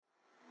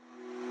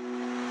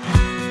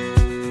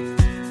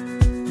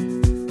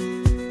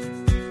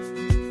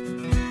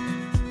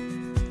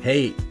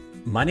Hey,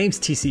 my name's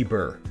TC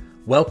Burr.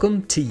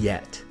 Welcome to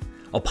Yet,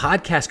 a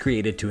podcast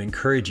created to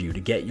encourage you to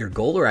get your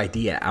goal or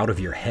idea out of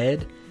your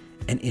head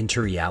and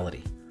into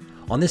reality.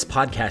 On this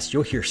podcast,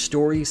 you'll hear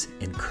stories,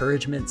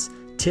 encouragements,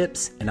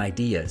 tips, and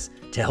ideas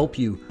to help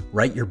you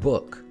write your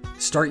book,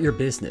 start your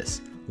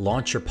business,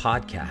 launch your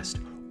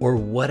podcast, or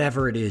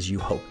whatever it is you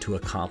hope to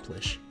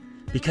accomplish.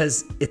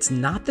 Because it's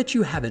not that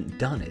you haven't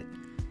done it,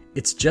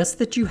 it's just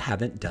that you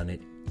haven't done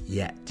it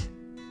yet.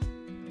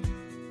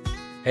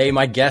 Hey,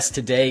 my guest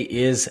today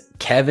is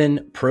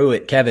Kevin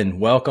Prewett. Kevin,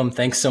 welcome.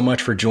 Thanks so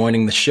much for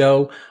joining the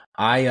show.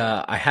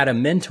 I had a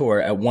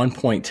mentor at one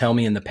point tell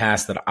me in the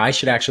past that I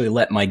should actually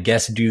let my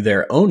guests do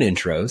their own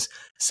intros.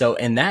 So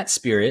in that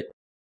spirit,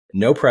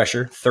 no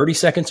pressure, 30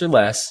 seconds or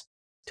less,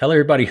 tell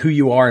everybody who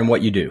you are and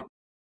what you do.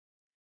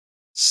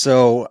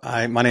 So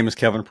my name is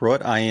Kevin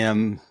Prewett. I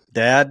am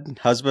dad,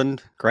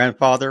 husband,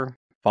 grandfather,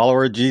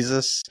 follower of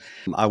Jesus.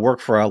 I work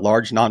for a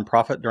large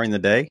nonprofit during the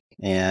day,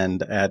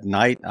 and at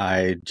night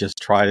I just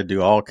try to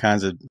do all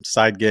kinds of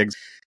side gigs.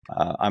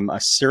 I'm a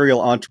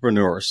serial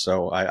entrepreneur,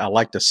 so I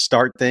like to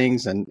start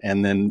things and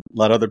then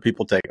let other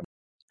people take them.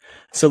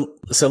 So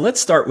let's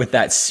start with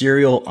that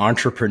serial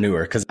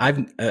entrepreneur, because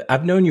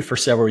I've known you for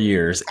several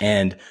years,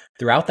 and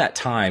throughout that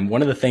time,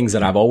 one of the things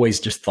that I've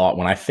always just thought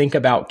when I think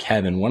about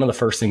Kevin, one of the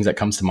first things that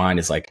comes to mind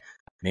is like,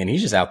 man,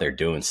 he's just out there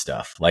doing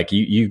stuff. Like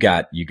you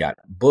got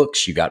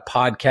books, you got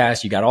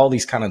podcasts, you got all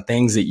these kind of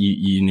things that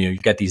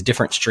you've got these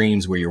different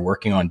streams where you're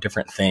working on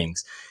different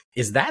things.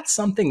 Is that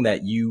something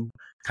that you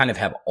kind of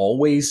have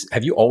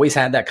you always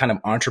had that kind of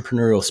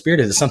entrepreneurial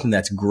spirit? Is it something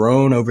that's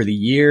grown over the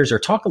years? Or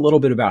talk a little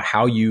bit about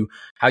how you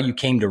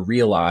came to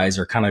realize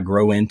or kind of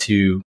grow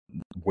into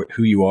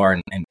who you are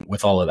and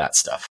with all of that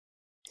stuff.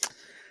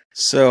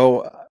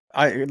 So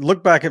I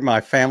look back at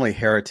my family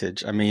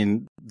heritage. I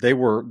mean, they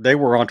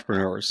were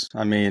entrepreneurs.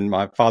 I mean,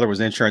 my father was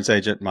an insurance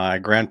agent. My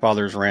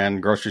grandfathers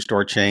ran grocery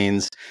store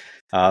chains.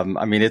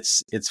 I mean,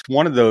 it's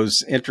one of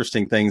those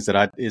interesting things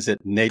that is it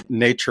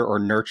nature or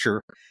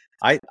nurture?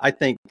 I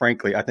think,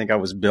 frankly, I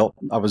was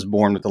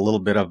born with a little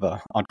bit of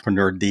a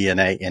entrepreneur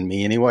DNA in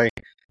me anyway.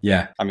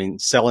 Yeah. I mean,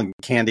 selling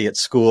candy at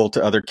school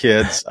to other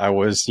kids. I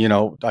was,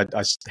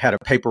 I had a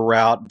paper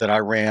route that I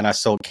ran. I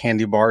sold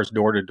candy bars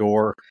door to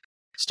door.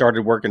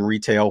 Started working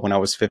retail when I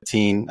was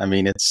 15. I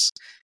mean, it's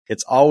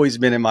always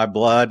been in my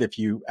blood. If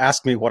you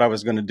ask me what I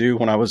was going to do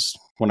when I was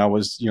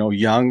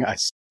young, I'm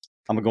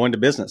gonna go into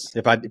business.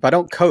 If I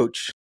don't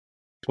coach,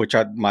 which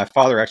my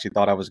father actually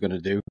thought I was going to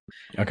do,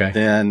 okay,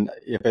 then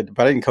if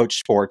I didn't coach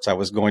sports, I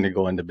was going to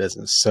go into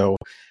business. So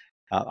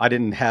I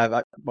didn't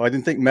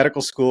think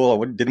medical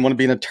school. I didn't want to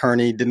be an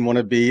attorney. Didn't want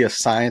to be a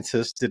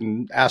scientist.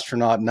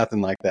 Astronaut.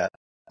 Nothing like that.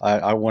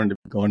 I wanted to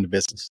go into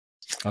business.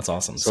 That's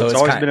awesome. So it's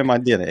always been in my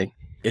DNA.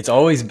 It's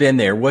always been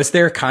there. Was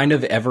there kind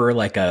of ever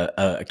like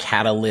a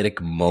catalytic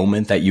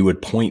moment that you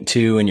would point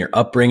to in your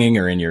upbringing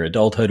or in your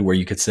adulthood where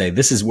you could say,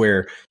 this is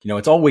where,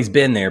 it's always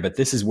been there, but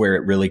this is where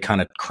it really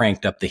kind of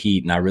cranked up the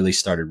heat and I really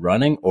started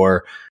running?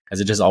 Or has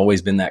it just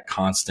always been that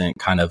constant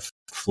kind of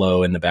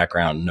flow in the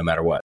background no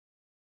matter what?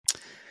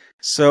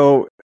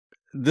 So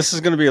this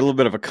is going to be a little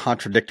bit of a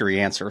contradictory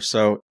answer.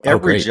 So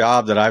every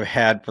job that I've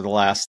had for the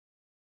last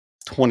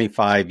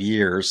 25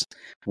 years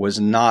was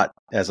not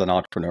as an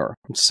entrepreneur.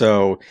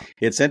 So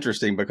it's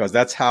interesting because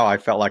that's how I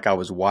felt like I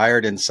was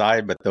wired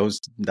inside, but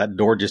that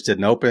door just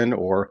didn't open,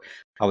 or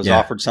I was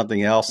offered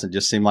something else and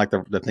just seemed like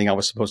the thing I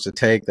was supposed to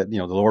take that,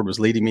 the Lord was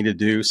leading me to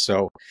do.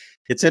 So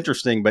it's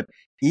interesting, but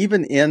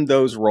even in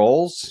those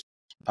roles,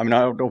 I mean,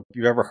 I don't know if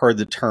you've ever heard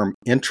the term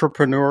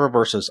intrapreneur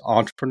versus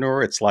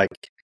entrepreneur. It's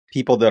like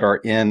people that are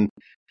in,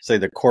 say,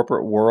 the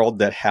corporate world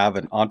that have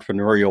an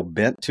entrepreneurial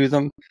bent to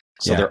them.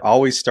 So they're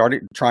always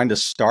trying to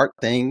start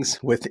things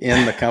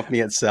within the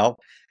company itself.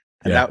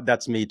 And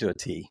that's me to a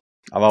T.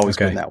 I've always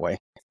been that way.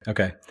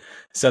 Okay.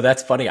 So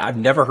that's funny. I've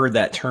never heard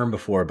that term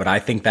before, but I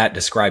think that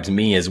describes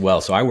me as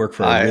well. So I work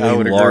for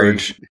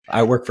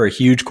I work for a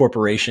huge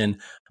corporation,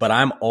 but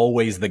I'm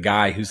always the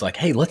guy who's like,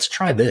 hey, let's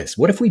try this.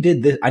 What if we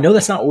did this? I know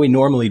that's not what we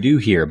normally do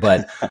here,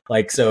 but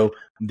so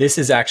this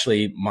is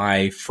actually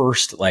my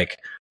first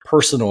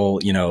personal,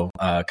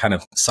 kind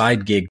of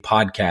side gig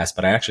podcast,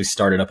 but I actually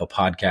started up a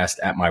podcast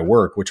at my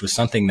work, which was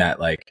something that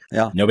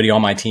nobody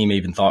on my team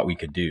even thought we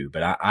could do.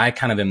 But I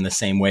kind of am the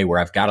same way where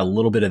I've got a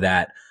little bit of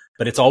that,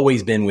 but it's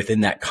always been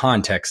within that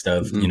context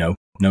of, no,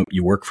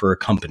 you work for a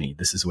company.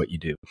 This is what you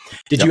do.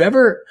 Did you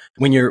ever,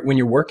 when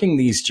you're working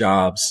these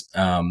jobs,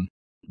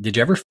 did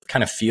you ever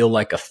kind of feel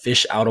like a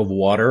fish out of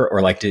water,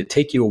 or did it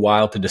take you a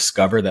while to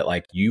discover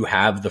that you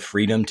have the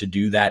freedom to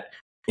do that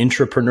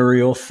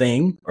intrapreneurial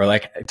thing? Or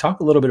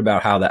talk a little bit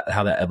about how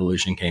that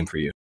evolution came for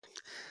you.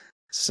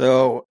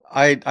 So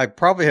I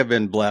probably have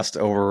been blessed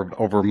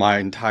over my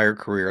entire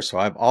career. So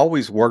I've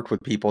always worked with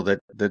people that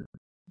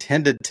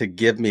tended to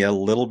give me a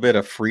little bit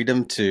of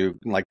freedom to,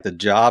 the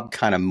job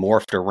kind of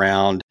morphed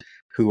around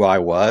who I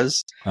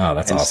was. Oh,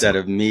 that's instead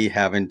awesome. of me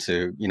having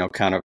to,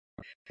 kind of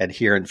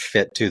adhere and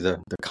fit to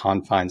the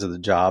confines of the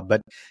job.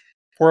 But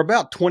for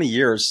about 20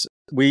 years,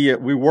 we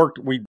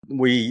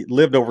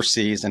lived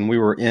overseas, and we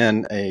were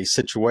in a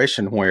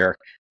situation where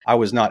I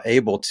was not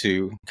able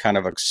to kind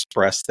of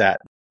express that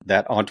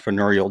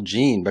entrepreneurial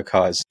gene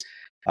because,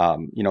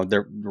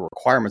 the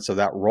requirements of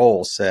that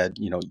role said,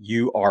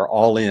 you are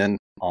all in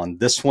on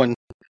this one.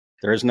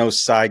 There is no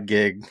side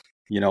gig,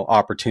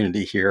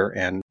 opportunity here.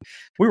 And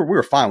we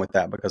were fine with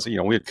that because,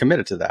 we had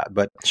committed to that.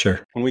 But sure,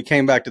 when we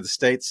came back to the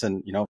States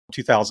in,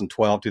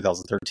 2012,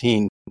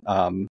 2013,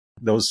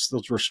 those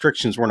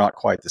restrictions were not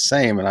quite the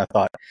same. And I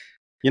thought,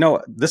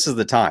 this is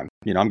the time.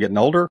 I'm getting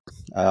older.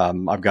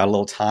 I've got a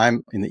little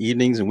time in the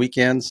evenings and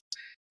weekends,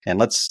 and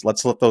let's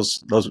let those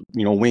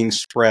wings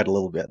spread a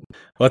little bit.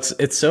 Well,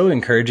 it's so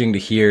encouraging to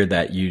hear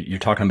that you're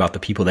talking about the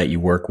people that you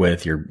work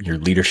with, your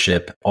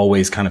leadership,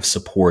 always kind of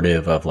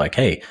supportive of like,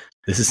 hey,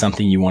 this is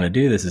something you want to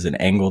do. This is an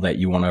angle that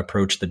you want to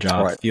approach the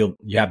job. Right. Feel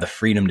you have the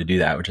freedom to do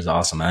that, which is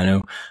awesome. I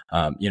know,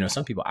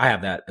 some people, I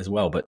have that as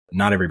well, but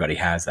not everybody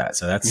has that.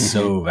 So that's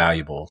so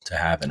valuable to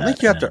have. I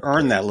think you have to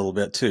earn that a little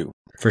bit too.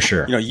 For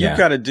sure. You've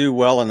got to do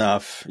well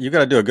enough. You've got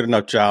to do a good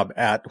enough job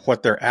at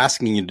what they're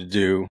asking you to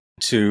do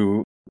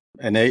to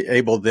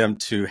enable them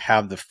to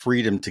have the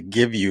freedom to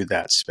give you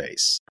that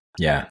space.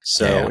 Yeah.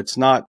 So it's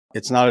not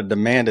a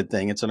demanded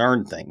thing. It's an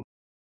earned thing.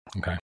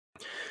 Okay.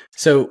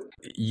 So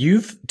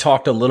you've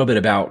talked a little bit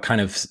about kind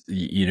of,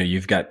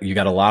 you've got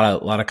a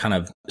lot of kind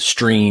of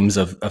streams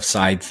of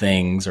side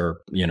things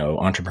or,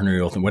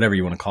 entrepreneurial thing, whatever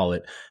you want to call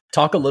it.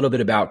 Talk a little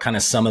bit about kind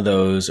of some of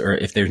those, or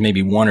if there's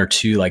maybe one or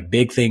two like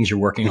big things you're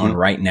working on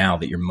right now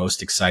that you're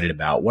most excited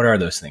about. What are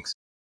those things?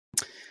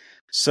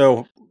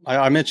 So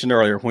I mentioned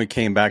earlier when we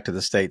came back to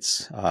the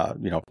States,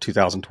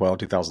 2012,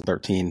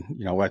 2013,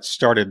 I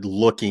started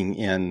looking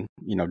in,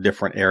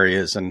 different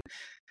areas, and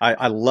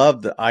I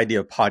love the idea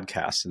of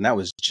podcasts, and that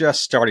was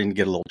just starting to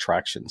get a little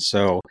traction.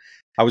 So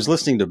I was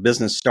listening to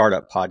business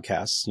startup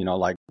podcasts,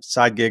 like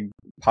side gig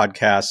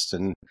podcasts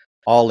and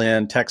all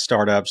in tech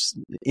startups,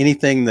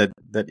 anything that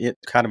it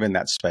kind of in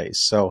that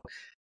space. So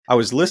I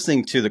was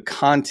listening to the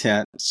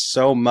content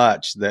so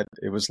much that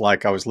it was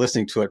like I was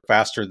listening to it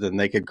faster than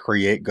they could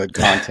create good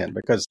content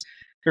because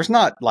there's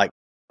not like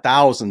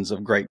thousands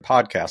of great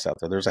podcasts out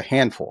there. There's a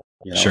handful,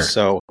 Sure.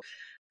 So,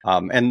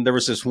 and there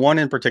was this one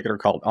in particular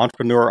called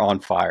Entrepreneur on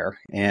Fire.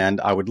 And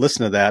I would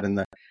listen to that.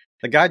 And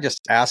the guy just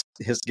asked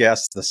his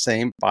guests the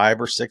same 5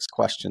 or 6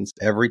 questions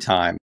every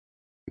time.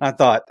 I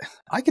thought,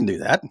 I can do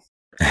that.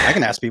 I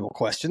can ask people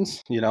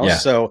questions, Yeah.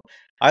 So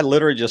I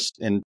literally just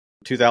in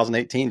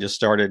 2018 just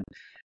started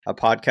a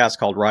podcast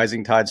called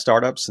Rising Tide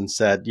Startups and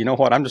said, you know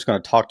what, I'm just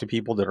going to talk to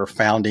people that are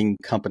founding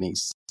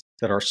companies,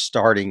 that are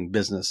starting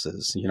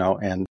businesses,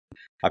 and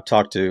I've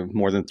talked to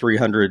more than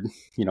 300,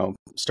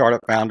 startup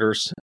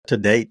founders to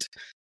date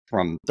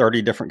from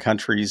 30 different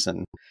countries.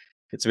 And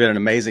it's been an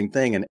amazing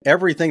thing. And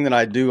everything that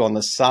I do on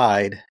the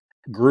side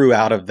grew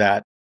out of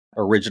that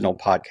original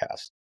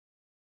podcast.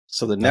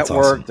 So the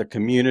network, awesome. The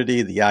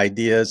community, the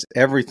ideas,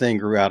 everything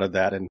grew out of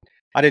that. And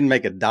I didn't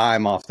make a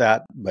dime off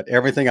that, but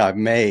everything I've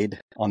made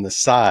on the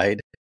side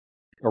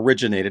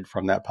originated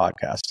from that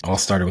podcast. All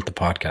started with the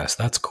podcast.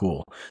 That's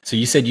cool. So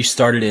you said you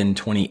started in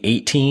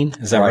 2018,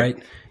 is that right?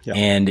 Yeah.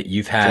 And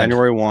you've had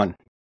January 1.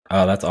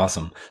 Oh, that's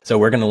awesome. So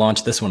we're going to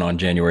launch this one on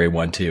January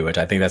 1 too, which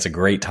I think that's a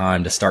great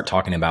time to start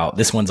talking about.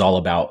 This one's all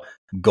about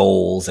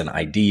goals and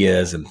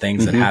ideas and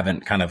things that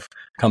haven't kind of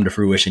come to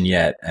fruition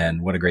yet.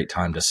 And what a great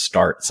time to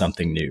start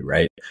something new,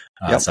 right?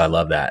 So I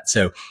love that.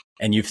 So,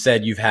 and you've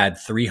said you've had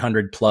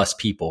 300 plus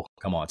people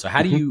come on. So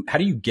how do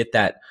you get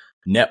that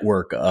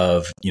network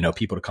of,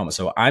 people to come?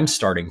 So I'm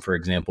starting, for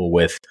example,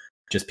 with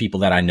just people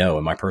that I know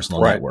in my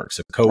personal network.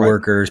 So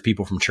coworkers,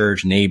 people from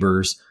church,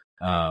 neighbors.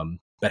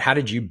 But how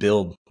did you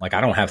build, like, I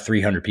don't have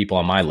 300 people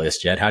on my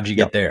list yet. How did you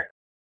get there?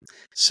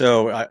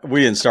 So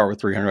we didn't start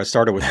with 300. I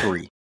started with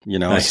 3,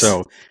 Nice.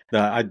 So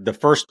the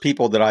first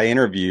people that I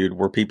interviewed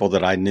were people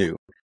that I knew,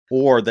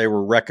 or they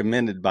were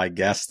recommended by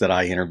guests that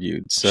I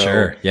interviewed. So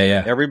sure.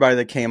 Yeah. Everybody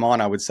that came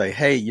on, I would say,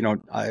 hey,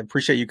 I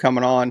appreciate you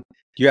coming on.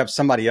 Do you have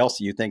somebody else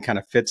that you think kind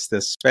of fits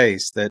this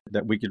space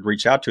that we could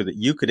reach out to, that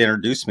you could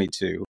introduce me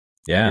to?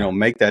 Yeah.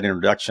 Make that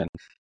introduction.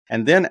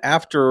 And then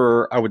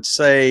after, I would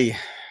say,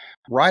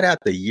 right at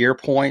the year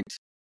point,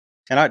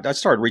 and I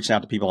started reaching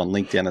out to people on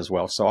LinkedIn as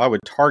well. So I would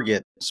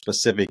target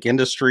specific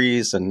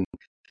industries and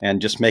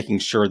just making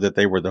sure that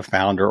they were the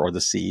founder or the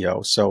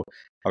CEO. So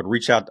I would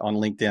reach out on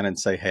LinkedIn and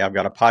say, hey, I've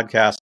got a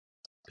podcast.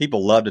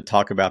 People love to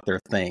talk about their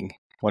thing.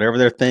 Whatever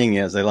their thing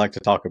is, they like to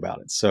talk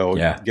about it. So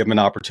give them an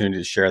opportunity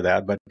to share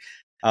that. But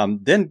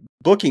then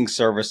booking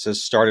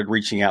services started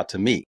reaching out to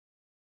me.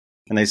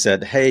 And they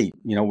said, hey,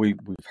 we've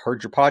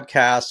heard your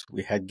podcast.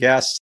 We had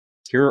guests.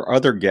 Here are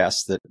other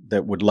guests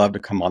that would love to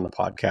come on the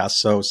podcast.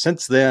 So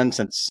since then,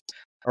 since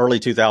early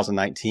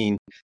 2019,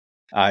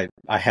 I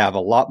have a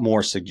lot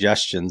more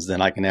suggestions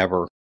than I can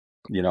ever,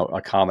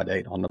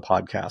 accommodate on the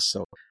podcast.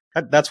 So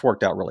that's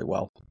worked out really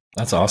well.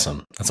 That's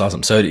awesome. That's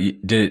awesome. So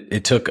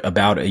it took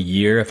about a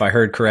year, if I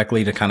heard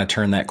correctly, to kind of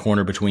turn that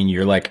corner between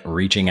you're like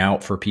reaching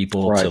out for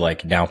people to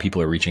like now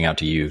people are reaching out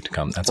to you to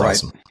come. That's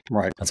awesome.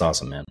 Right. That's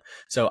awesome, man.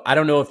 So I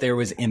don't know if there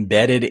was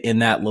embedded in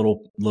that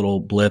little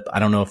blip. I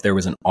don't know if there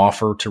was an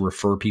offer to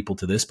refer people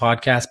to this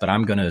podcast, but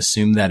I'm going to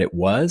assume that it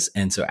was.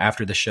 And so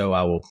after the show,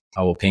 I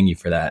will ping you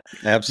for that.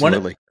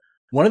 Absolutely.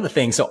 One of the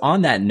things, so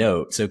on that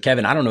note, so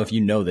Kevin, I don't know if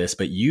you know this,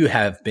 but you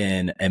have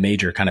been a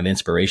major kind of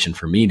inspiration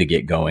for me to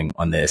get going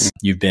on this.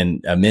 You've been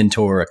a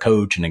mentor, a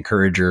coach, an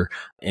encourager,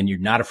 and you're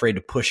not afraid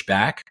to push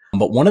back.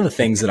 But one of the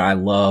things that I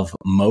love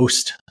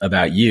most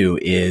about you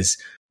is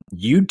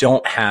you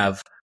don't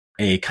have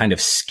a kind of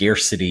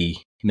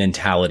scarcity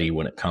mentality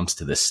when it comes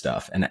to this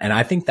stuff. And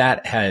I think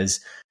that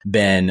has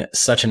been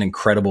such an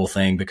incredible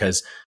thing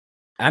because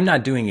I'm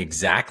not doing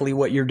exactly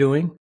what you're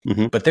doing.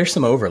 But there's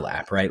some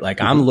overlap, right? Like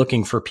I'm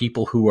looking for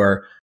people who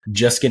are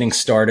just getting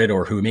started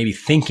or who may be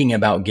thinking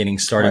about getting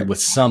started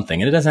with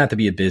something. And it doesn't have to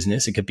be a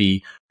business. It could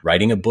be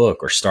writing a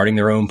book or starting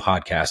their own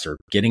podcast or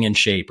getting in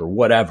shape or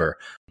whatever.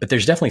 But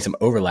there's definitely some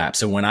overlap.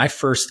 So when I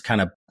first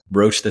kind of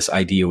broached this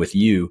idea with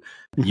you,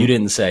 you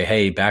didn't say,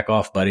 hey, back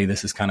off, buddy.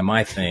 This is kind of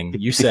my thing.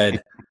 You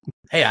said,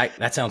 hey,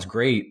 that sounds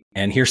great.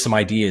 And here's some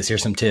ideas.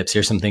 Here's some tips.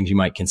 Here's some things you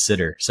might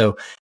consider. So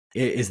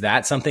is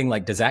that something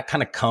like, does that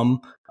kind of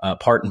come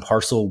part and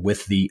parcel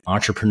with the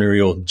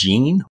entrepreneurial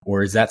gene,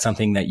 or is that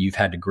something that you've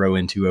had to grow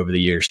into over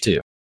the years too?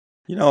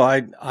 You know,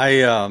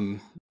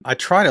 I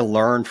try to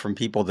learn from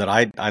people that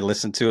I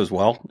listen to as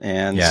well.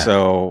 And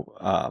so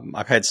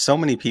I've had so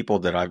many people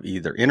that I've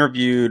either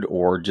interviewed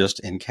or just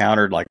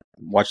encountered, like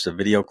watched a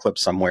video clip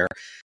somewhere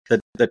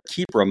that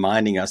keep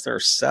reminding us there are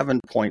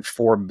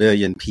 7.4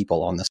 billion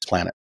people on this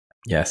planet.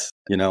 Yes.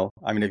 You know,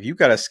 I mean, if you've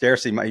got a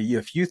scarcity,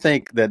 if you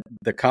think that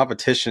the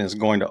competition is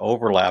going to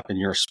overlap in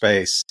your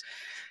space,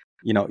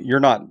 you know,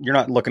 you're not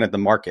looking at the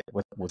market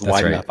with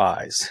wide enough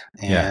eyes.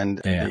 And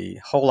the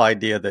whole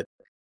idea that,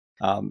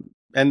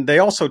 and they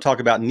also talk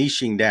about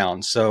niching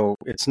down. So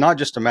it's not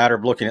just a matter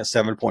of looking at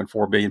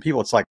 7.4 billion people.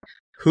 It's like,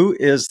 who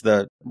is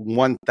the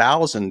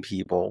 1,000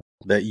 people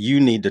that you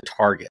need to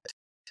target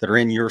that are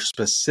in your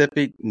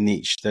specific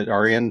niche, that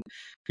are in,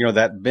 you know,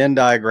 that Venn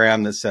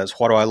diagram that says,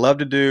 what do I love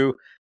to do?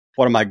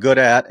 What am I good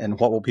at? And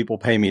what will people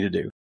pay me to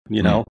do?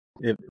 You know,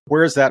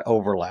 where is that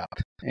overlap?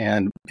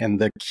 And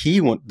the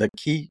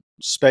key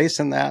space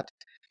in that,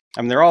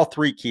 I mean, they're all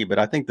three key, but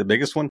I think the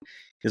biggest one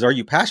is, are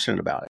you passionate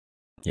about it?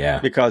 Yeah.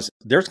 Because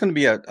there's going to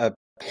be a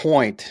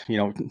point, you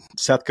know,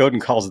 Seth Godin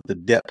calls it the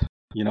dip,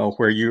 you know,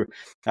 where you,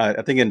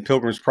 I think in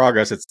Pilgrim's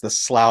Progress, it's the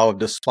slough of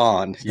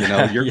despond. You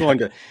know, you're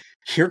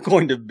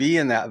going to be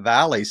in that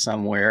valley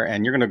somewhere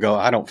and you're going to go,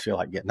 I don't feel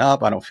like getting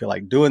up. I don't feel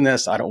like doing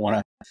this. I don't want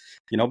to,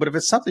 you know, but if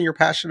it's something you're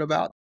passionate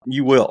about,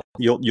 you'll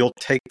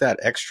take that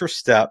extra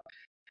step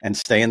and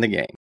stay in the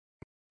game.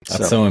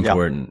 That's so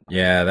important.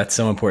 Yeah, that's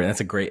so important.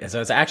 That's a great,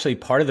 so it's actually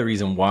part of the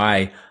reason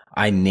why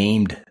I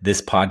named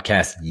this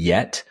podcast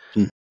Yet,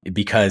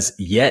 because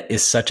yet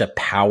is such a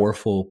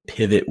powerful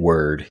pivot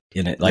word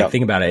in it. Like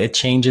think about it. It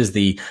changes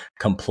the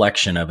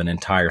complexion of an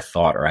entire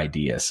thought or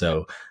idea.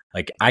 So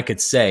like I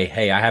could say,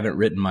 hey, I haven't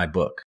written my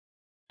book,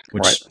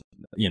 which,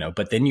 you know,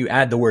 but then you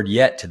add the word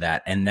yet to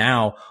that. And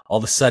now all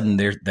of a sudden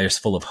there's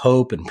full of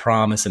hope and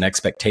promise and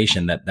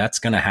expectation that that's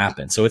going to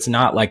happen. So it's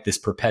not like this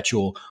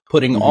perpetual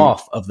putting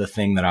off of the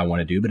thing that I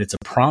want to do, but it's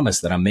a promise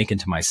that I'm making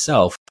to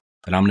myself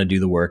that I'm going to do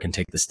the work and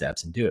take the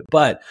steps and do it.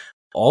 But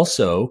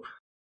also,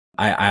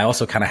 I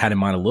also kind of had in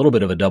mind a little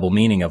bit of a double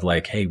meaning of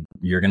like, hey,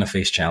 you're going to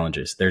face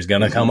challenges. There's going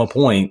to come a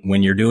point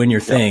when you're doing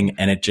your thing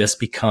and it just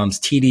becomes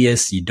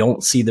tedious. You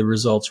don't see the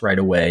results right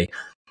away.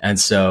 And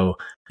so,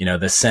 you know,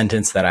 the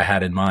sentence that I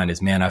had in mind is,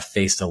 man, I've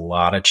faced a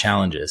lot of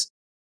challenges,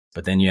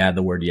 but then you add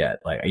the word yet,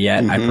 like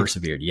yet I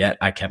persevered, yet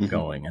I kept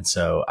going. And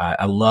so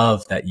I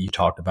love that you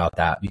talked about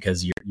that,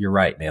 because you're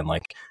right, man.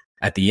 Like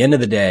at the end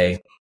of the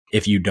day,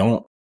 if you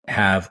don't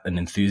have an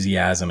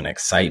enthusiasm and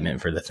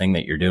excitement for the thing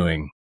that you're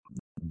doing,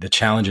 the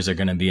challenges are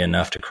going to be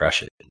enough to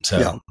crush it.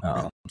 So,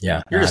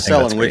 you're just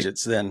selling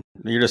widgets. Then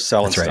you're just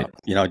selling stuff,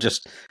 you know,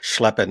 just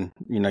schlepping,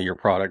 you know, your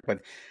product.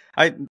 But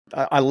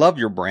I love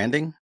your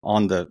branding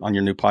on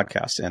your new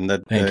podcast. And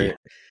the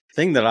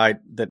thing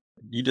that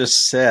you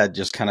just said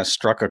just kind of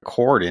struck a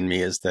chord in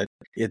me is that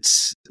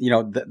it's, you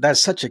know,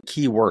 that's such a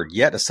key word.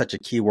 Yet is such a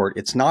key word.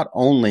 It's not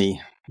only,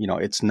 you know,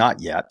 it's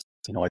not yet,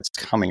 you know, it's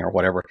coming or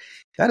whatever.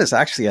 That is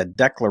actually a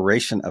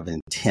declaration of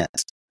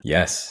intent.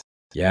 Yes.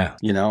 Yeah.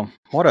 You know,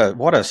 what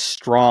a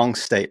strong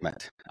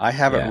statement. I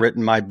haven't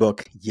written my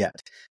book yet.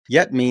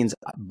 Yet means,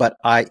 but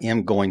I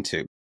am going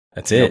to.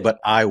 That's it. Know, but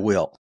I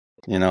will,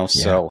 you know,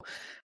 so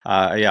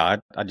I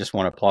just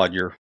want to applaud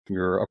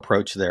your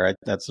approach there.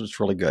 That's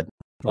really good.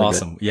 Really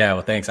awesome. Good. Yeah.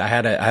 Well, thanks. I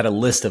had a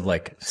list of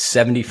like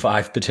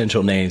 75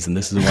 potential names, and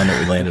this is the one that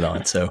we landed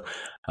on. So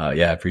I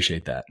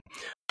appreciate that.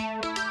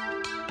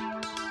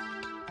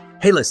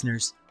 Hey,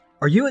 listeners.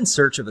 Are you in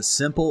search of a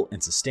simple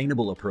and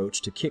sustainable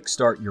approach to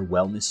kickstart your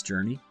wellness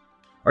journey?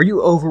 Are you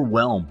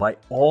overwhelmed by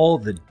all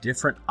the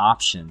different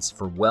options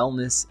for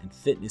wellness and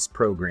fitness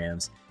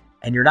programs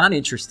and you're not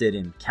interested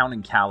in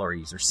counting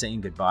calories or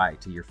saying goodbye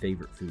to your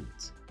favorite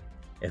foods.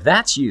 If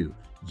that's you,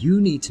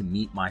 you need to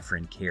meet my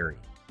friend Carrie.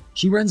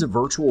 She runs a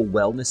virtual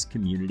wellness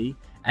community,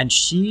 and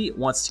she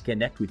wants to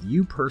connect with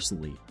you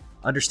personally,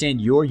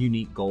 understand your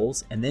unique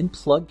goals, and then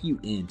plug you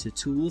into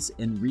tools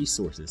and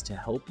resources to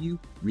help you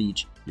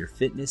reach your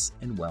fitness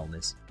and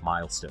wellness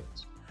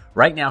milestones.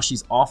 Right now,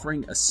 she's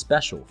offering a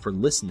special for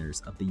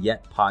listeners of the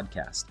Yet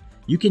podcast.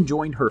 You can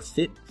join her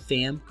Fit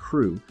Fam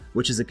crew,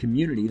 which is a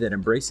community that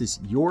embraces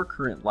your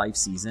current life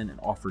season and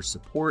offers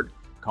support,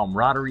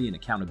 camaraderie, and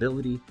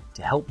accountability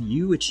to help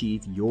you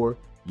achieve your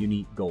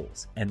unique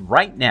goals. And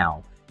right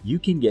now, you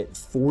can get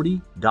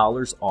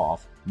 $40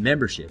 off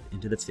membership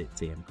into the Fit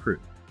Fam crew.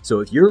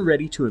 So if you're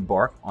ready to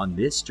embark on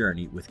this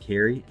journey with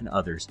Carrie and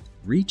others,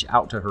 reach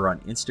out to her on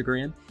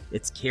Instagram.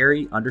 It's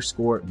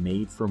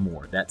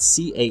Carrie_made4more. That's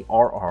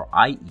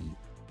CARRIE_made,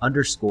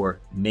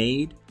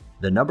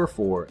 the number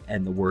 4,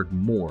 and the word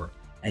more,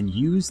 and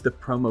use the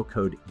promo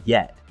code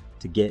YET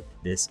to get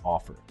this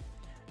offer.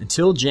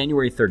 Until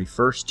January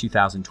 31st,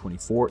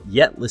 2024,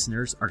 Yet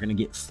listeners are going to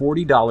get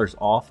 $40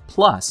 off.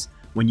 Plus,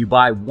 when you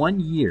buy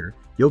 1 year,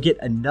 you'll get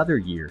another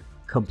year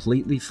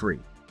completely free.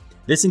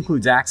 This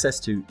includes access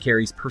to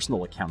Carrie's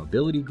personal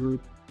accountability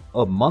group,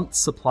 a month's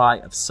supply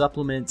of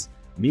supplements,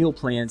 meal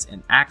plans,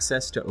 and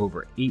access to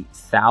over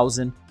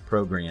 8,000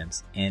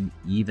 programs, and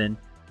even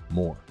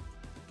more.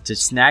 To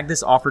snag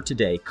this offer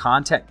today,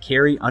 contact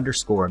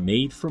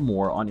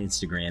Carrie_made4more on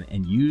Instagram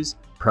and use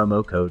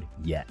promo code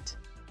YET.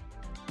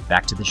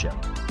 Back to the show.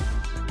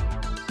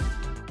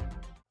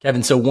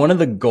 Kevin, so one of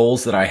the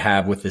goals that I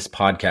have with this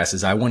podcast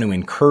is I want to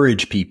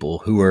encourage people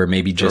who are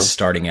maybe just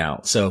starting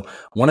out. So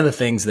one of the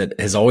things that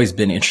has always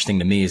been interesting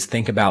to me is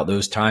think about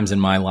those times in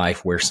my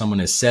life where someone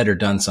has said or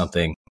done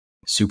something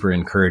super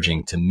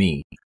encouraging to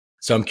me.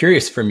 So I'm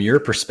curious, from your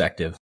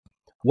perspective,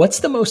 what's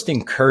the most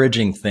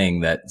encouraging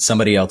thing that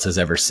somebody else has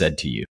ever said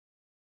to you?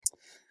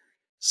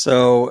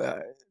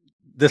 So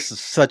this is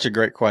such a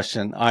great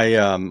question.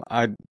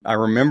 I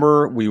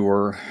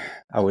remember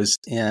I was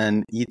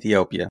in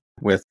Ethiopia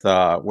with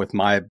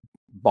my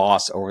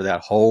boss over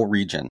that whole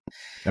region.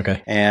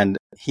 Okay. And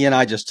he and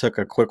I just took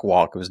a quick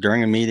walk. It was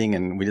during a meeting,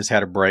 and we just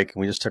had a break,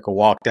 and we just took a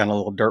walk down a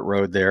little dirt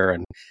road there.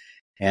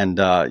 And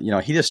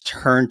he just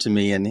turned to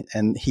me, and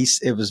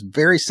it was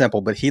very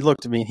simple, but he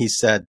looked at me and he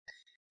said,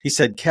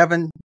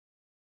 "Kevin,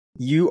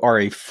 you are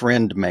a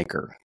friend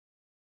maker."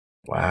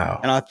 Wow.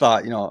 And I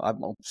thought,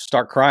 I'll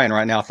start crying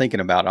right now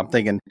thinking about it. I'm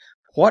thinking,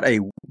 what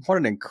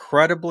an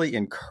incredibly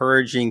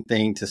encouraging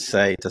thing to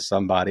say to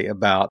somebody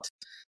about,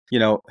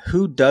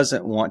 who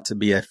doesn't want to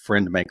be a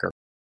friend maker?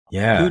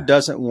 Yeah. Who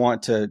doesn't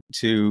want to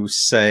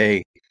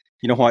say,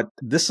 you know what,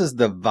 this is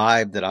the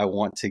vibe that I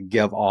want to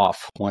give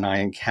off when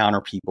I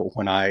encounter people,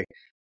 when I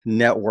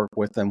network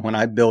with them, when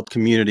I build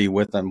community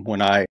with them,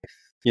 when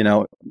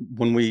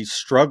when we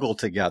struggle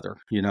together,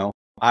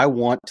 I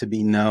want to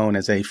be known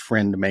as a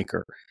friend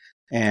maker.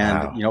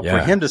 And, wow. For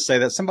him to say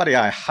that, somebody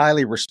I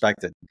highly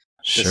respected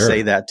to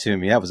say that to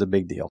me, that was a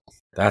big deal.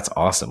 That's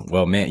awesome.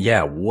 Well, man,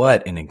 yeah,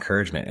 what an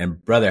encouragement.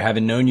 And brother,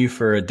 having known you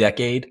for a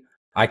decade,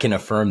 I can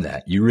affirm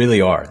that. You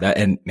really are. That,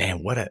 and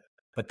man,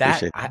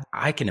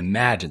 I can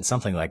imagine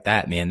something like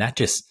that, man. That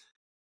just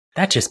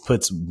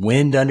puts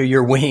wind under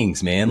your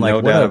wings, man. Like,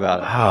 no doubt about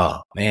it.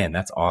 Oh, man,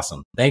 that's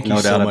awesome. Thank you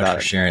so much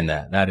for sharing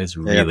that. That is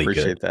really good. I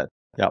appreciate that.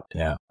 Yep.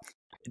 Yeah.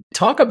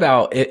 Talk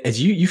about it, as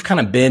you've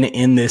kind of been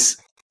in this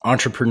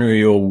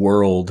entrepreneurial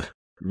world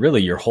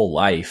really your whole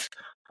life.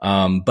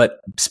 But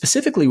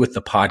specifically with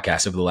the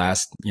podcast over the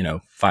last,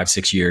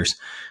 5-6 years,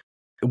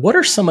 what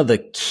are some of the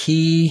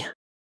key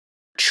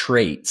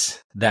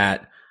traits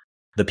that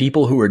the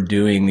people who are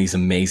doing these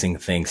amazing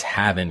things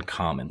have in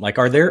common? Like,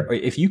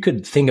 if you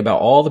could think about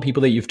all the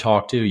people that you've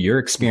talked to, your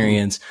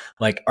experience,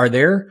 like, are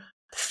there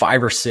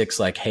 5 or 6,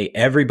 like, hey,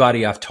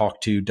 everybody I've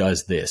talked to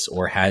does this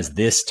or has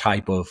this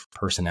type of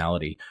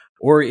personality?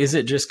 Or is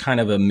it just kind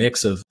of a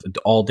mix of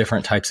all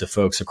different types of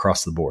folks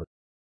across the board?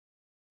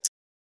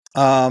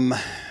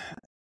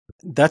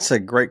 That's a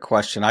great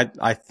question.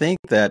 I think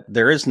that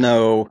there's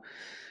no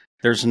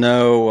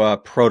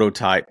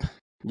prototype,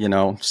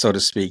 so to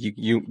speak.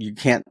 You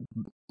can't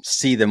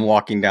see them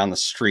walking down the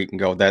street and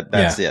go,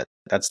 that's it.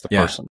 That's the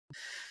person.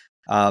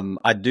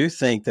 I do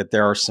think that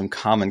there are some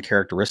common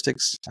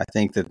characteristics. I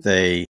think that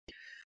they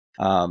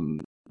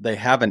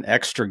have an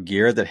extra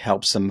gear that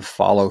helps them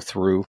follow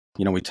through.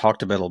 We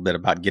talked a little bit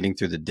about getting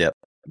through the dip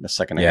a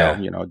second ago.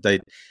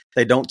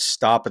 They don't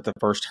stop at the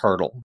first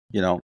hurdle.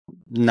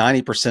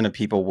 90% of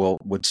people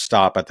would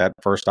stop at that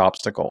first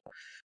obstacle.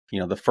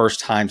 The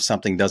first time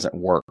something doesn't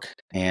work,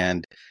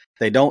 and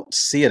they don't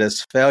see it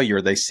as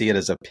failure. They see it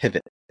as a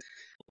pivot.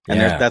 And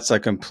that's a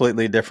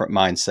completely different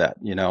mindset.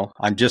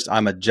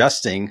 I'm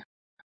adjusting,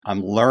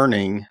 I'm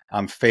learning,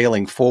 I'm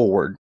failing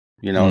forward,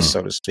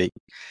 so to speak.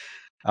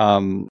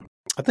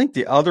 I think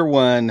the other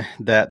one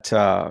that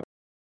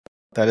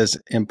is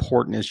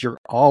important is you're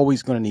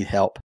always going to need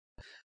help.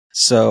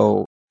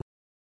 So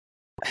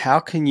how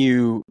can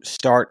you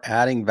start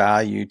adding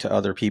value to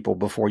other people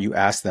before you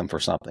ask them for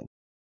something?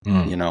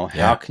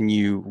 How can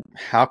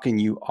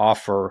you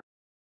offer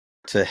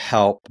to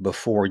help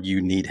before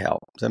you need help?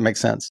 Does that make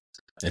sense?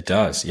 It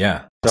does.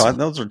 Yeah. So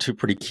those are two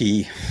pretty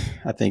key,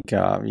 I think,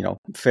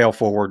 fail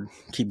forward,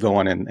 keep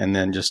going, and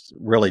then just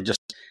really just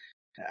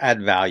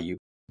add value.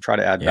 Try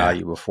to add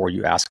value before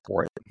you ask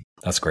for it.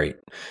 That's great.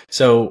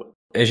 So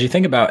as you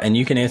think about, and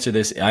you can answer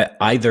this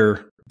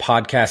either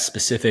podcast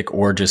specific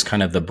or just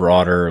kind of the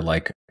broader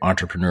like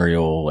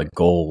entrepreneurial like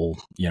goal,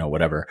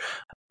 whatever.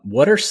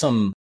 What are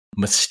some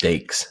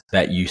mistakes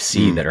that you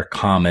see that are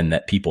common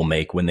that people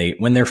make when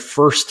they're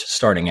first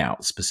starting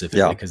out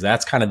specifically? Because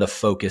that's kind of the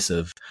focus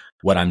of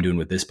what I'm doing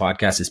with this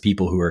podcast is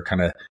people who are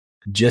kind of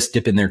just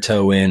dipping their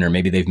toe in, or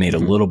maybe they've made a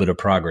little bit of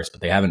progress,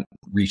 but they haven't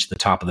reached the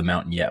top of the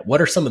mountain yet.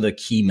 What are some of the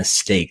key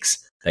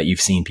mistakes that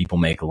you've seen people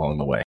make along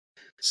the way?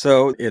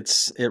 So it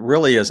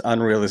really is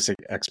unrealistic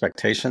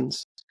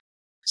expectations.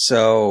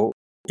 So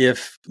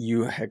if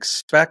you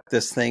expect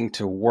this thing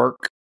to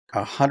work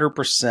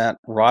 100%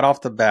 right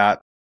off the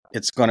bat,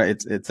 it's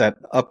that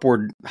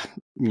upward,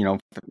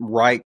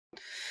 right,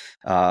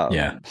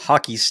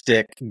 hockey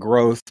stick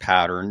growth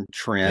pattern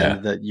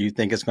trend that you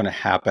think is going to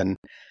happen.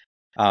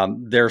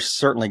 There's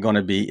certainly going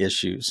to be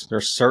issues.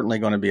 There's certainly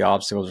going to be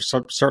obstacles.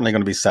 There's certainly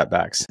going to be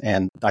setbacks.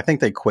 And I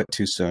think they quit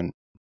too soon.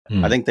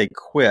 I think they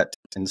quit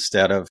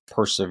instead of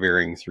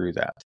persevering through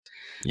that.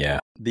 Yeah.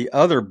 The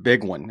other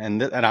big one,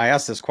 and I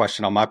ask this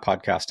question on my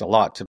podcast a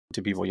lot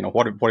to people,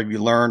 what have you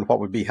learned? What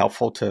would be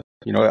helpful to,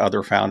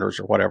 other founders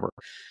or whatever?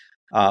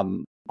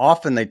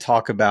 Often they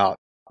talk about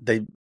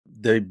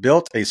they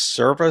built a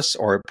service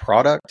or a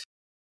product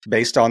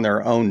based on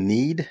their own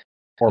need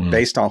or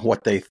based on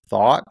what they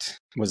thought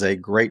was a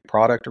great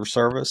product or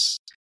service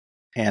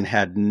and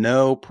had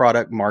no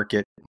product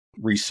market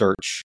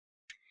research,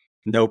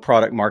 no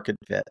product market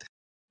fit.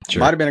 Sure.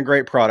 It might have been a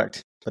great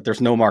product, but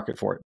there's no market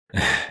for it,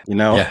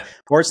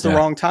 or it's the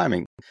wrong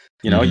timing.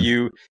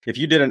 If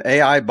you did an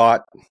AI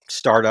bot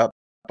startup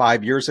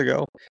 5 years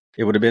ago,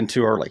 it would have been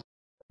too early.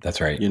 That's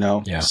right.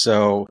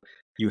 So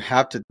you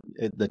have to,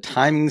 the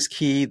timing's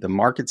key, the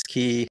market's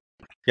key.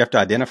 You have to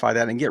identify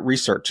that and get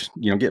research,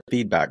 get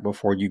feedback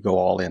before you go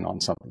all in on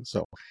something.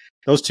 So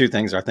those two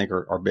things I think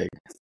are big.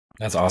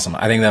 That's awesome.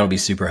 I think that'll be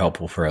super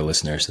helpful for our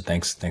listeners. So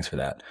thanks for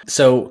that.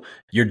 So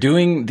you're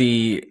doing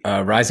the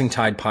Rising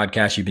Tide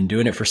podcast. You've been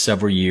doing it for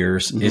several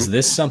years. Mm-hmm. Is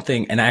this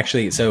something, and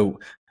actually, so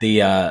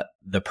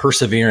the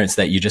perseverance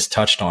that you just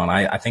touched on,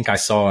 I think I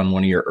saw on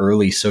one of your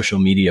early social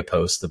media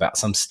posts about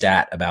some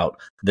stat about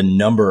the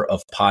number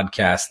of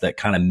podcasts that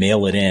kind of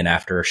mail it in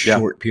after a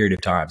short period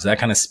of time. So that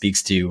kind of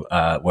speaks to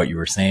what you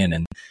were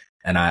saying.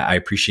 And I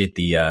appreciate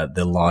the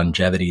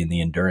longevity and the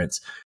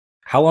endurance.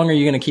 How long are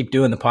you going to keep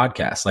doing the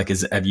podcast? Like,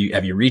 have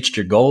you reached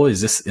your goal?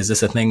 Is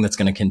this a thing that's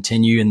going to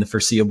continue in the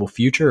foreseeable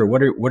future, or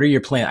what are your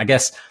plans? I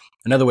guess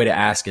another way to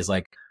ask is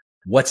like,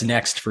 what's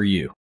next for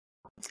you?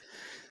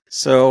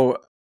 So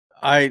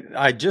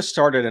I just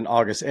started in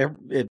August.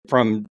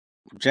 From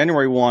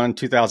January 1,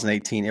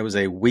 2018, it was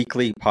a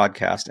weekly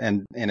podcast.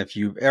 And if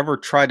you've ever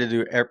tried to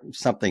do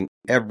something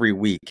every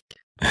week,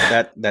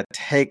 that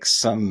takes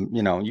some,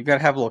 you got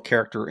to have a little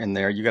character in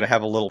there. You got to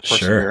have a little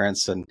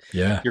perseverance, and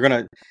you're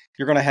going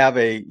to have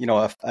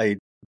a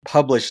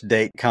published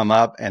date come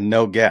up and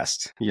no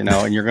guest,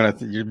 and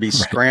you'd be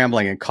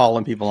scrambling and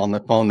calling people on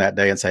the phone that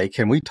day and say,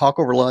 can we talk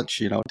over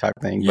lunch, type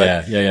thing.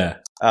 But,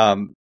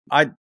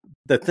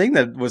 the thing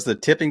that was the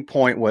tipping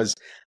point was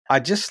I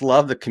just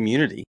love the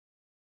community.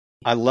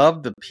 I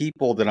love the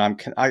people that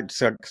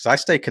because I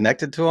stay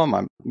connected to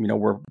them.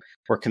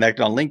 We're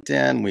connected on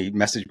LinkedIn. We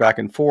message back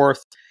and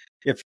forth.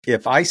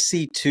 If I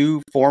see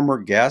two former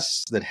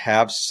guests that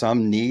have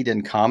some need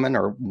in common,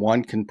 or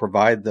one can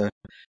provide the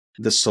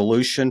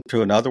solution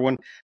to another one,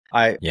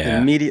 I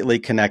immediately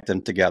connect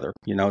them together.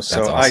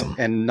 So awesome.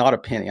 And not a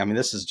penny. I mean,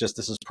 this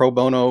is pro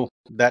bono.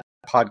 That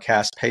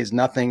podcast pays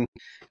nothing.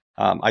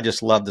 I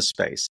just love the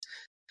space.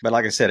 But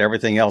like I said,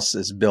 everything else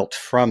is built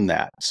from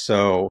that.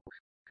 So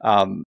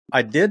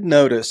I did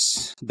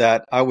notice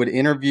that I would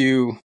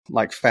interview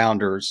like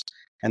founders,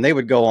 and they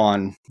would go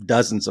on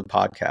dozens of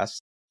podcasts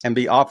and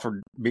be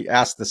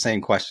asked the same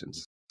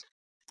questions.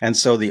 And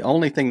so the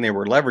only thing they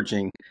were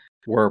leveraging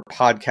were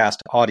podcast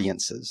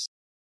audiences.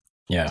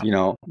 Yeah.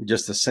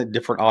 Just the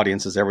different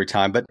audiences every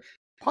time. But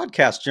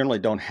podcasts generally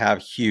don't have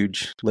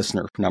huge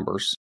listener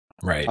numbers.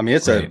 Right. I mean,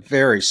 it's a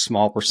very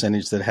small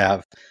percentage that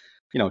have,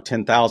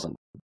 10,000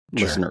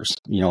 listeners,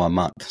 a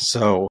month.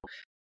 So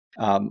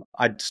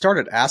I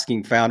started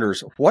asking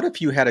founders, what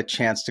if you had a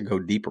chance to go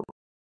deeper?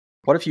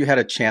 What if you had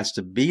a chance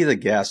to be the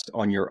guest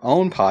on your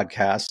own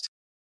podcast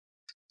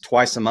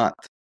twice a month,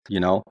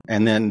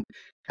 and then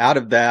out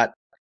of that,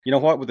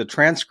 with a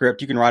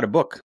transcript, you can write a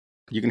book.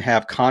 You can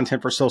have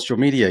content for social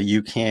media.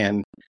 You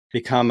can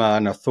become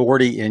an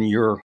authority in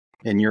your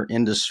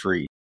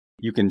industry.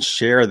 You can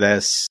share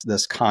this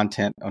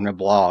content on a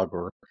blog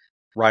or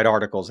write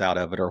articles out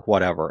of it or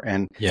whatever.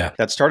 And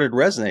that started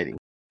resonating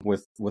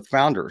with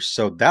founders.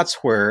 So that's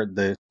where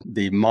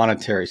the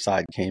monetary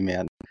side came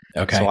in.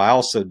 Okay. So I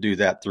also do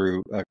that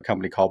through a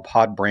company called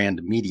Pod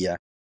Brand Media.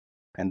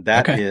 And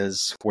that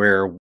is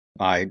where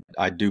I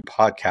do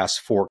podcasts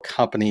for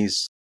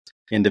companies,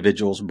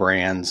 individuals,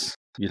 brands,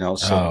 so they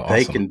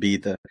awesome. can be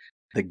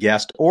the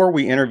guest, or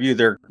we interview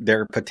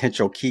their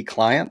potential key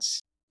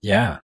clients.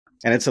 Yeah.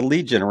 And it's a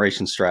lead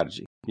generation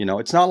strategy.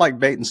 It's not like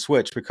bait and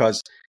switch,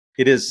 because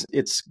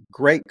it's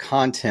great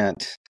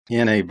content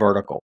in a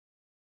vertical.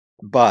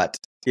 But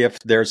if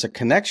there's a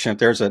connection,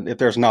 if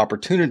there's an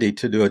opportunity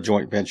to do a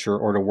joint venture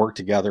or to work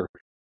together,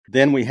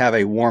 then we have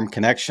a warm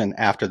connection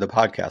after the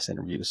podcast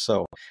interviews.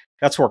 So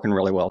that's working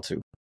really well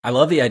too. I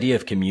love the idea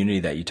of community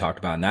that you talked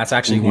about. And that's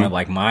actually one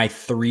of my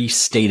 3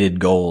 stated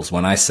goals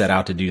when I set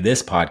out to do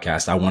this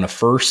podcast. I want to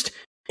first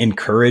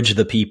encourage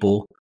the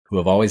people who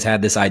have always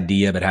had this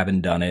idea but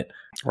haven't done it.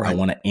 Right. I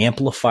want to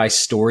amplify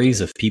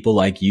stories of people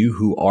like you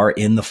who are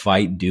in the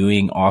fight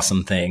doing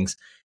awesome things.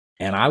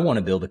 And I want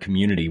to build a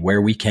community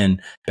where we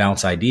can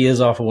bounce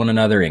ideas off of one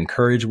another,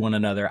 encourage one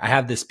another. I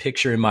have this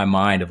picture in my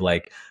mind of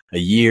like a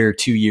year,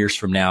 2 years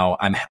from now,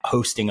 I'm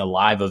hosting a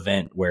live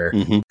event where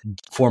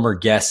former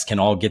guests can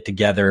all get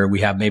together.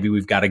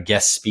 We've got a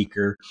guest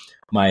speaker.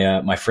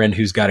 My friend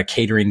who's got a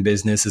catering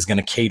business is going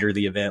to cater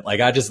the event. Like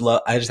I just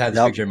have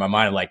this picture in my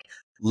mind of like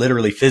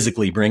literally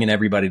physically bringing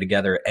everybody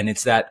together. And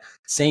it's that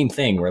same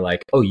thing where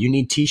like, oh, you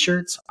need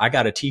t-shirts? I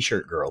got a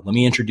t-shirt girl. Let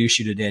me introduce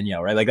you to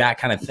Danielle, right? Like that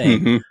kind of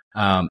thing.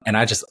 And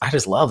I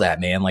just love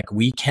that, man. Like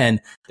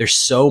there's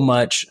so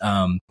much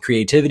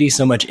creativity,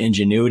 so much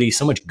ingenuity,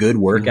 so much good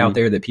work out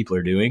there that people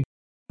are doing.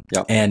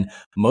 Yep. And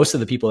most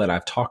of the people that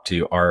I've talked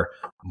to are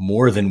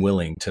more than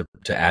willing to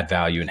add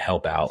value and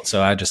help out.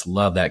 So I just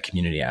love that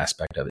community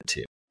aspect of it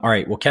too. All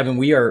right. Well, Kevin,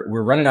 we're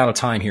running out of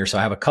time here. So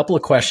I have a couple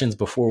of questions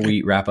before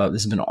we wrap up.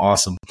 This has been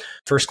awesome.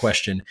 First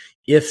question.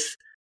 If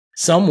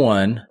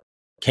someone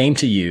came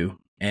to you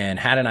and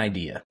had an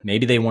idea,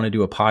 maybe they want to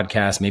do a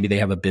podcast, maybe they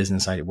have a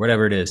business idea,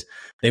 whatever it is,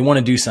 they want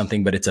to do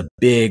something, but it's a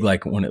big,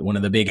 like one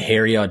of the big,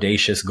 hairy,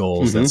 audacious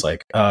goals. That's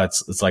like,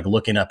 it's like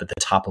looking up at the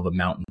top of a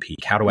mountain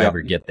peak. How do I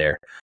ever get there?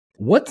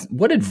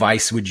 What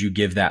advice would you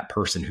give that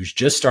person who's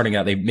just starting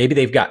out? Maybe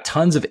they've got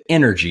tons of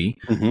energy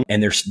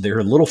and they're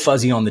a little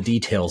fuzzy on the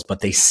details,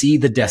 but they see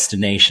the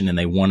destination and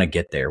they want to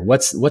get there.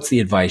 What's the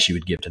advice you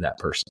would give to that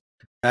person?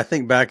 I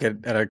think back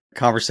at a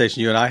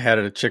conversation you and I had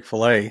at a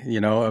Chick-fil-A,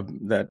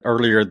 that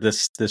earlier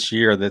this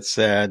year that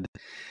said,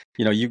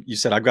 you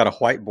said, I've got a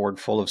whiteboard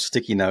full of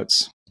sticky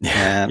notes.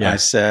 And I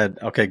said,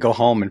 okay, go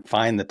home and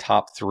find the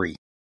top 3.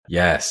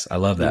 Yes, I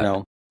love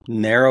that.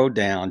 Narrow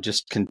down,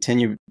 just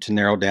continue to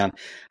narrow down.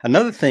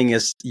 Another thing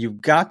is you've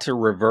got to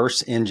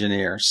reverse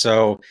engineer.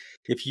 So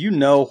if you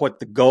know what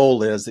the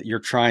goal is that you're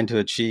trying to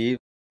achieve,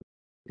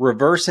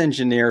 reverse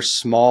engineer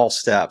small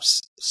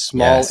steps,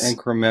 small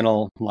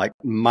incremental, like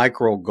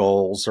micro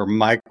goals or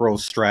micro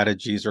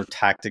strategies or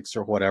tactics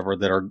or whatever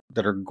that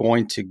are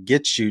going to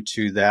get you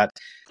to that,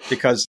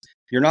 because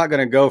you're not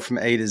going to go from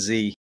A to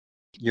Z.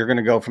 You're going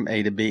to go from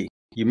A to B.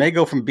 You may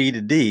go from B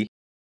to D,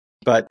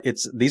 but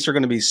these are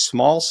going to be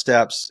small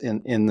steps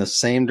in the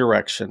same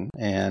direction.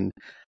 And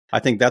I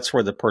think that's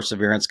where the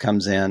perseverance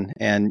comes in.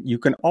 And you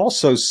can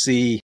also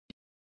see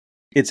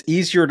it's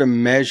easier to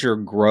measure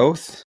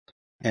growth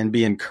and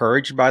be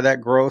encouraged by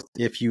that growth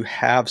if you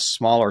have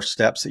smaller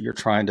steps that you're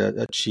trying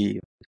to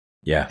achieve.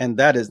 Yeah. And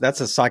that's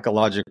a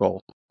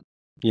psychological,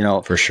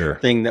 for sure,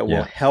 thing that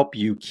will help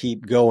you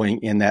keep going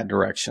in that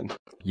direction.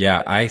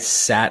 Yeah. I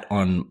sat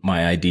on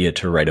my idea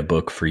to write a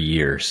book for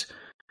years.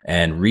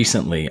 And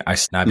recently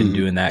I've been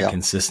doing that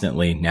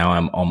consistently. Now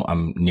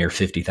I'm near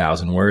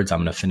 50,000 words. I'm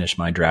going to finish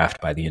my draft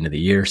by the end of the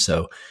year.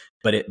 So,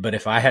 but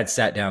if I had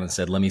sat down and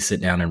said, let me sit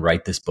down and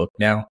write this book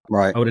now,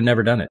 I would have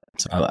never done it.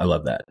 So I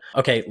love that.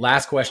 Okay.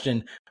 Last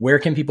question. Where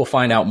can people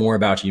find out more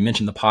about you? You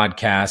mentioned the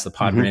podcast, the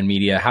Podbrand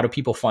Media. How do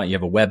people find you?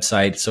 Have a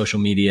website, social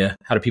media?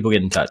 How do people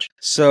get in touch?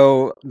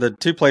 So the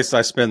 2 places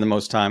I spend the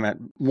most time at,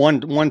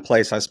 one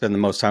place I spend the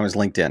most time is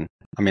LinkedIn.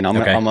 I mean,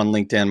 I'm on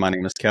LinkedIn. My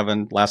name is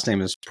Kevin. Last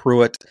name is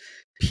Prewett.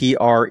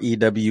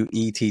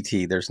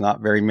 Prewett. There's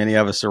not very many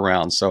of us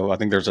around. So I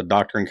think there's a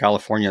doctor in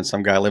California and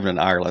some guy living in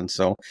Ireland.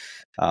 So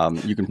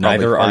you can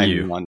probably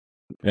find one.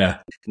 Yeah.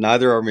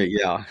 Neither are me.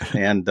 Yeah.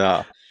 And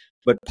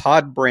but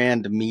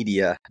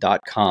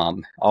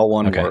podbrandmedia.com, all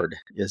one word,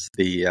 is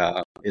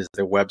the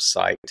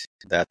website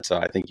that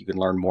I think you can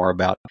learn more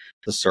about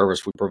the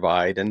service we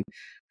provide. And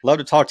love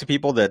to talk to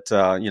people that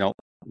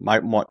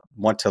might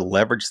want to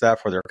leverage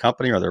that for their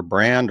company or their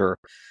brand or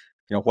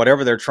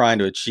whatever they're trying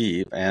to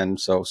achieve. And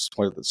so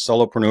whether it's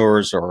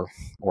solopreneurs or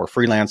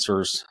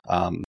freelancers,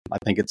 I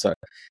think it's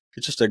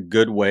just a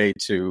good way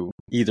to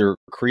either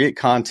create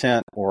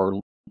content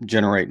or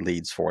generate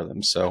leads for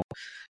them. So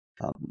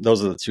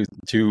those are the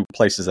two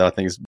places that I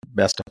think is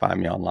best to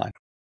find me online.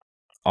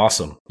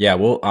 Awesome. Yeah,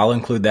 well, I'll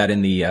include that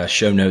in the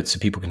show notes so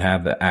people can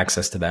have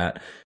access to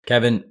that.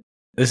 Kevin,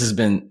 this has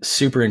been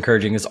super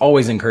encouraging. It's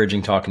always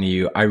encouraging talking to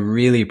you. I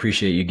really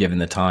appreciate you giving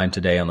the time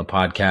today on the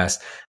podcast.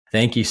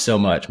 Thank you so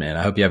much, man.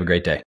 I hope you have a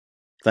great day.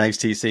 Thanks,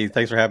 TC.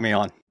 Thanks for having me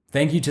on.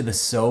 Thank you to the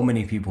so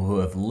many people who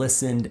have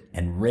listened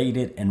and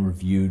rated and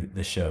reviewed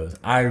the shows.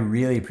 I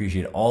really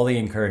appreciate all the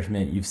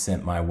encouragement you've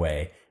sent my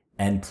way,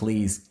 and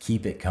please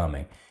keep it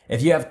coming.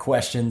 If you have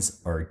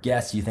questions or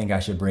guests you think I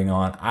should bring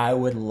on, I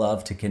would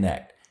love to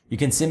connect. You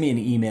can send me an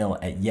email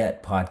at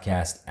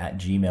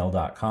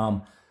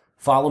yetpodcast@gmail.com.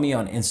 Follow me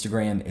on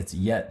Instagram, it's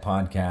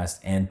yetpodcast,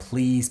 and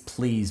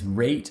please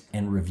rate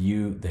and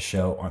review the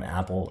show on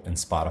Apple and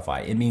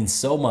Spotify. It means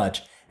so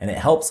much, and it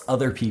helps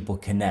other people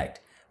connect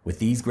with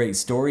these great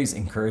stories,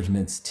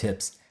 encouragements,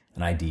 tips,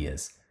 and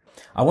ideas.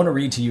 I want to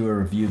read to you a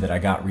review that I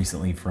got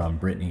recently from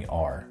Brittany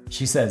R.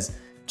 She says,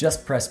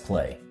 "Just press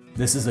play.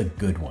 This is a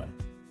good one.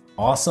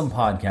 Awesome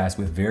podcast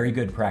with very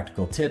good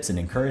practical tips and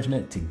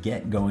encouragement to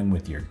get going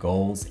with your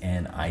goals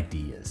and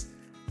ideas."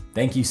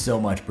 Thank you so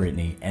much,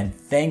 Brittany, and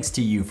thanks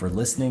to you for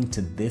listening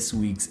to this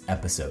week's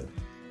episode.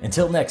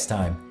 Until next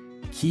time,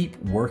 keep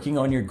working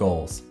on your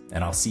goals,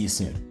 and I'll see you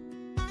soon.